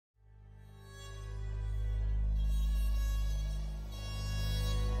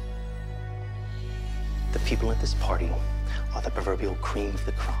people at this party are the proverbial cream of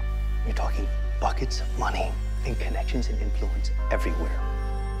the crop. You're talking buckets of money and connections and influence everywhere.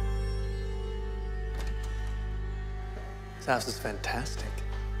 This house is fantastic.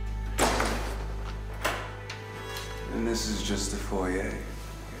 And this is just the foyer.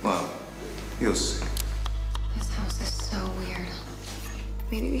 Well, you'll see. This house is so weird.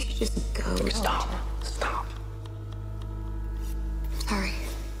 Maybe we should just go. Stop. Stop. Sorry.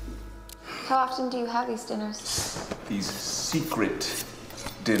 How often do you have these dinners? These secret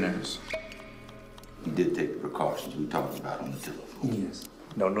dinners. You did take the precautions we talked about on the telephone. Yes.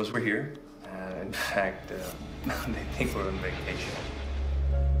 No one knows we're here. In fact, they think we're on vacation.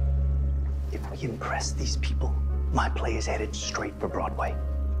 If we impress these people, my play is headed straight for Broadway.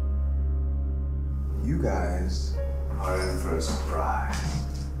 You guys are in for a surprise.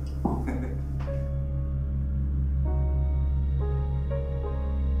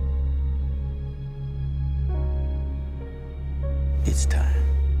 It's time.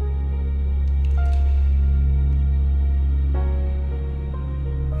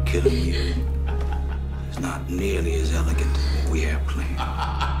 Killing you is not nearly as elegant as what we have planned.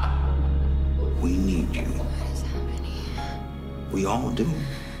 We need you. What is happening? We all do.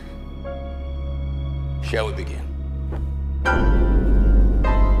 Shall we begin?